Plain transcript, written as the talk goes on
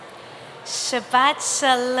Shabbat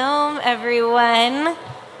Shalom, everyone.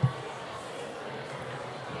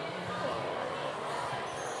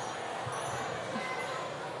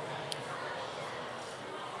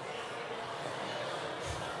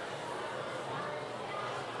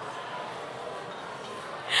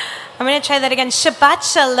 I'm going to try that again.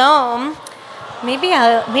 Shabbat Shalom. Maybe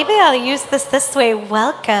I'll use this way.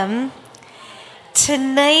 Welcome.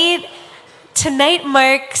 Tonight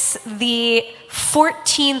marks the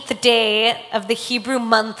 14th day of the Hebrew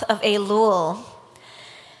month of Elul.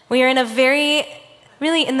 We are in the very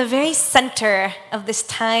center of this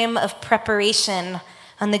time of preparation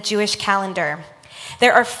on the Jewish calendar.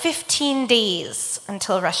 There are 15 days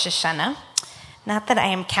until Rosh Hashanah. Not that I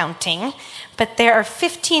am counting, but there are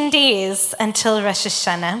 15 days until Rosh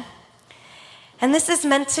Hashanah. And this is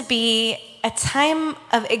meant to be a time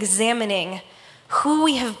of examining who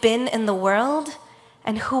we have been in the world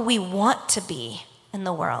and who we want to be in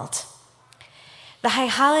the world. The High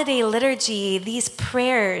Holiday Liturgy, these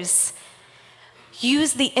prayers,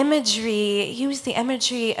 use the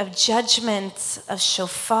imagery of judgment, of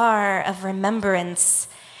shofar, of remembrance,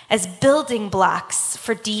 as building blocks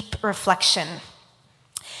for deep reflection.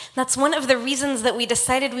 That's one of the reasons that we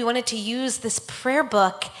decided we wanted to use this prayer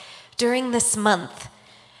book during this month,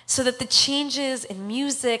 so that the changes in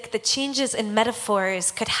music, the changes in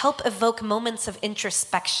metaphors could help evoke moments of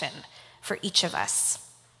introspection for each of us.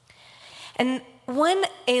 And one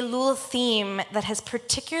Elul theme that has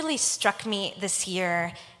particularly struck me this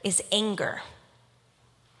year is anger.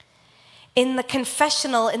 In the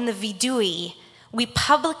confessional, in the vidui, we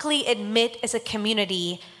publicly admit as a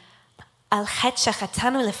community, Al chet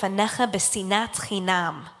shachatanu lefanecha b'sinat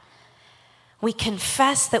chinam. We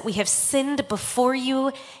confess that we have sinned before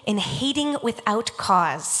you in hating without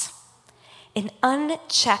cause, in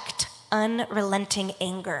unchecked, unrelenting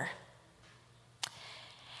anger.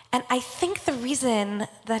 And I think the reason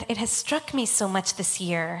that it has struck me so much this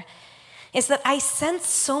year is that I sense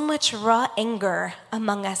so much raw anger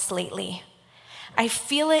among us lately. I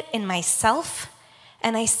feel it in myself,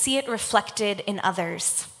 and I see it reflected in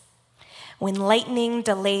others. When lightning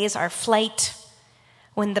delays our flight,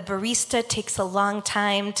 when the barista takes a long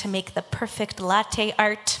time to make the perfect latte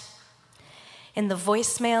art, in the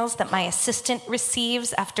voicemails that my assistant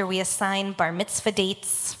receives after we assign bar mitzvah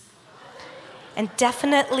dates, and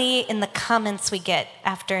definitely in the comments we get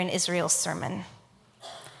after an Israel sermon.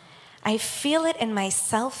 I feel it in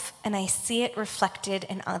myself and I see it reflected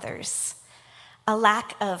in others. A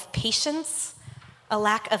lack of patience, a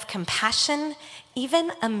lack of compassion,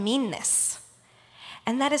 even a meanness.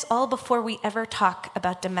 And that is all before we ever talk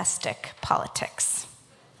about domestic politics.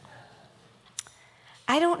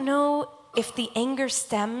 I don't know if the anger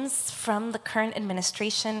stems from the current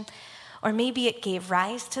administration, or maybe it gave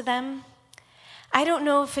rise to them. I don't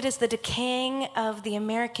know if it is the decaying of the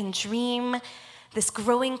American dream, this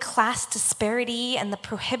growing class disparity, and the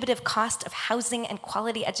prohibitive cost of housing and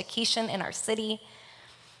quality education in our city.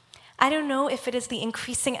 I don't know if it is the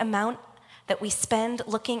increasing amount that we spend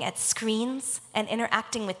looking at screens and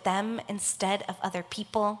interacting with them instead of other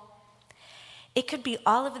people. It could be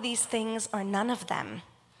all of these things or none of them,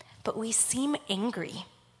 but we seem angry.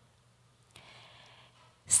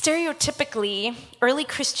 Stereotypically, early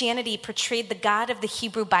Christianity portrayed the God of the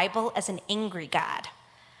Hebrew Bible as an angry God,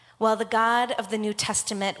 while the God of the New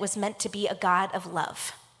Testament was meant to be a God of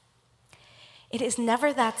love. It is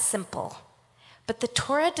never that simple, but the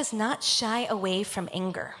Torah does not shy away from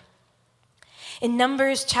anger. In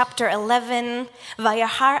Numbers chapter 11,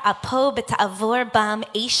 Vayahar apo beta'avor bam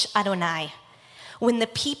eish Adonai. When the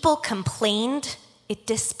people complained, it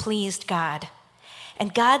displeased God.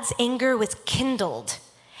 And God's anger was kindled,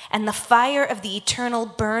 and the fire of the eternal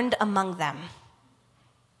burned among them.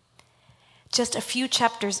 Just a few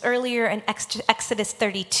chapters earlier in Exodus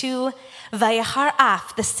 32, Vayahar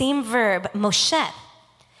af, the same verb, Moshe.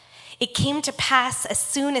 It came to pass as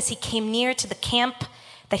soon as he came near to the camp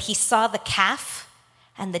that he saw the calf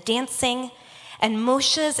and the dancing, and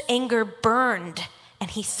Moshe's anger burned, and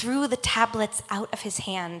he threw the tablets out of his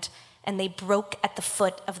hand, and they broke at the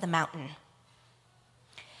foot of the mountain.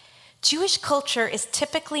 Jewish culture is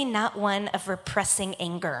typically not one of repressing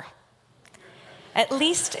anger. At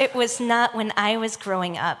least it was not when I was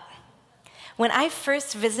growing up. When I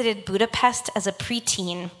first visited Budapest as a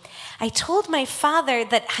preteen, I told my father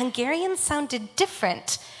that Hungarian sounded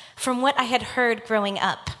different from what I had heard growing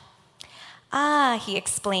up. Ah, he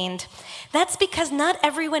explained, that's because not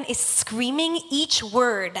everyone is screaming each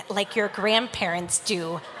word like your grandparents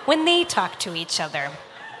do when they talk to each other.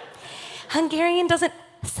 Hungarian doesn't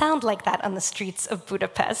sound like that on the streets of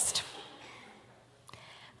Budapest.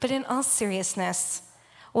 But in all seriousness,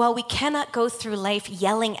 While we cannot go through life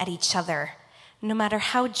yelling at each other, no matter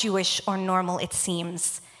how Jewish or normal it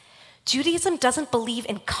seems, Judaism doesn't believe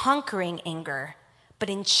in conquering anger, but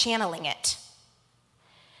in channeling it.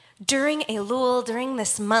 During Elul, during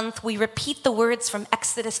this month, we repeat the words from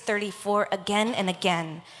Exodus 34 again and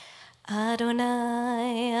again.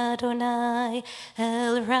 Adonai, Adonai,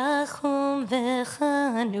 El Rachum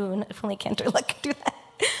V'Chanun. If only Cantor could do that.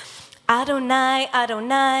 Adonai,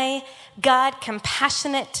 Adonai, God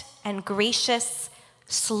compassionate and gracious,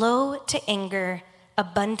 slow to anger,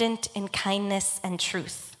 abundant in kindness and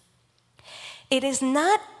truth. It is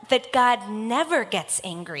not that God never gets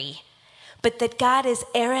angry, but that God is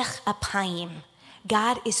erech apayim.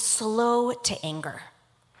 God is slow to anger.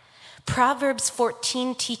 Proverbs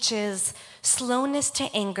 14 teaches slowness to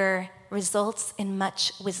anger results in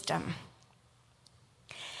much wisdom.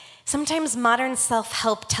 Sometimes modern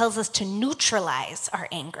self-help tells us to neutralize our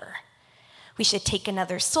anger. We should take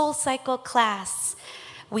another soul cycle class.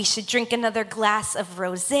 We should drink another glass of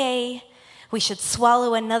rosé. We should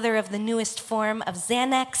swallow another of the newest form of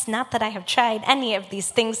Xanax. Not that I have tried any of these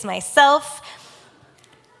things myself,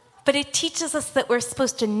 but it teaches us that we're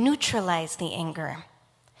supposed to neutralize the anger.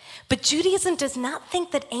 But Judaism does not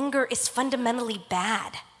think that anger is fundamentally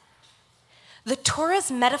bad. The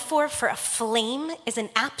Torah's metaphor for a flame is an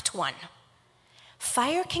apt one.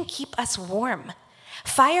 Fire can keep us warm.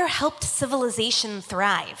 Fire helped civilization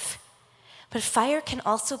thrive. But fire can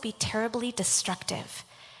also be terribly destructive,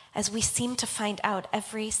 as we seem to find out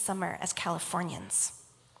every summer as Californians.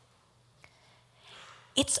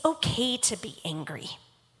 It's okay to be angry.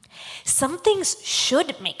 Some things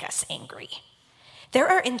should make us angry. There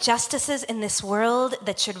are injustices in this world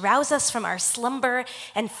that should rouse us from our slumber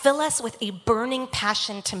and fill us with a burning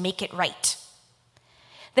passion to make it right.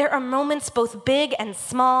 There are moments both big and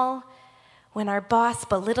small when our boss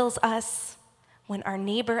belittles us, when our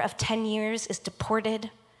neighbor of 10 years is deported,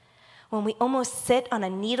 when we almost sit on a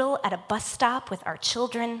needle at a bus stop with our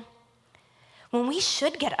children, when we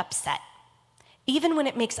should get upset, even when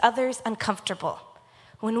it makes others uncomfortable,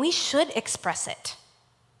 when we should express it.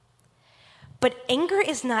 But anger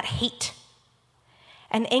is not hate,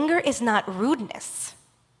 and anger is not rudeness.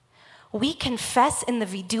 We confess in the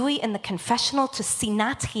vidui and the confessional to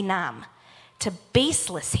sinat chinam, to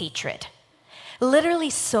baseless hatred. Literally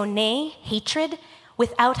soneh, hatred,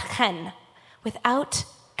 without chen, without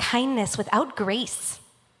kindness, without grace.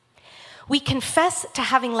 We confess to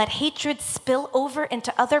having let hatred spill over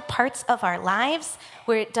into other parts of our lives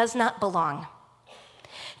where it does not belong,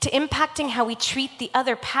 to impacting how we treat the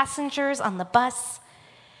other passengers on the bus,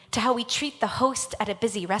 to how we treat the host at a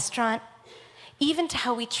busy restaurant, even to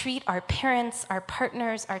how we treat our parents, our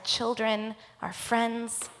partners, our children, our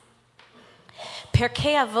friends.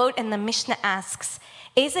 Pirkei Avot in the Mishnah asks,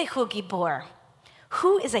 Ezehu Gibor,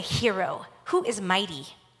 who is a hero? Who is mighty?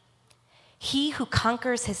 He who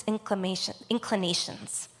conquers his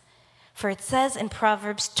inclinations. For it says in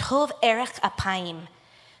Proverbs, Tov erech apayim,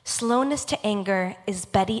 slowness to anger is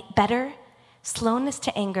better. Slowness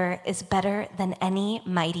to anger is better than any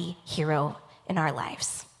mighty hero in our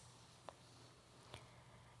lives.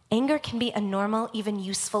 Anger can be a normal, even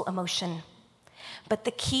useful emotion, but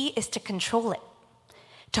the key is to control it,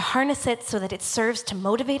 to harness it so that it serves to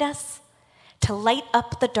motivate us, to light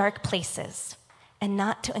up the dark places, and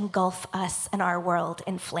not to engulf us and our world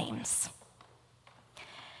in flames.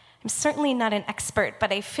 I'm certainly not an expert,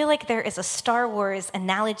 but I feel like there is a Star Wars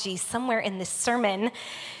analogy somewhere in this sermon,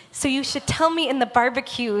 so you should tell me in the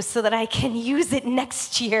barbecue so that I can use it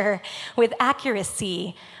next year with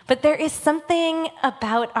accuracy. But there is something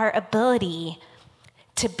about our ability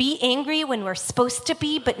to be angry when we're supposed to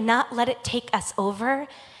be, but not let it take us over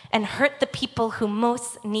and hurt the people who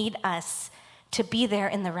most need us to be there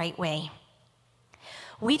in the right way.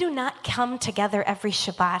 We do not come together every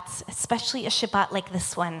Shabbat, especially a Shabbat like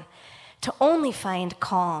this one, to only find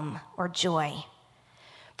calm or joy.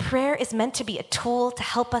 Prayer is meant to be a tool to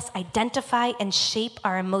help us identify and shape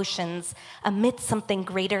our emotions amidst something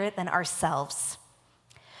greater than ourselves.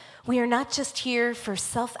 We are not just here for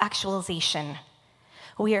self-actualization.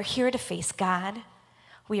 We are here to face God.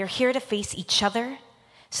 We are here to face each other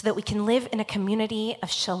so that we can live in a community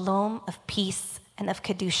of shalom, of peace, and of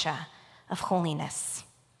kedusha, of holiness.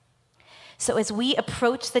 So as we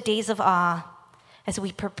approach the days of awe, as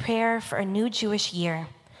we prepare for a new Jewish year,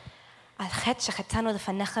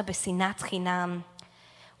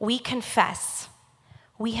 we confess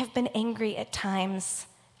we have been angry at times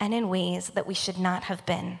and in ways that we should not have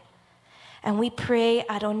been. And we pray,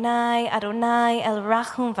 Adonai, Adonai, El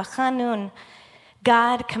Rachum V'Chanun,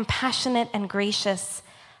 God, compassionate and gracious,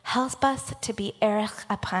 help us to be erech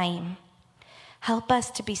apayim. Help us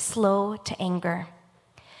to be slow to anger.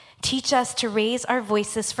 Teach us to raise our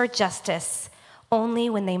voices for justice only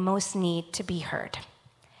when they most need to be heard.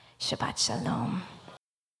 Shabbat Shalom.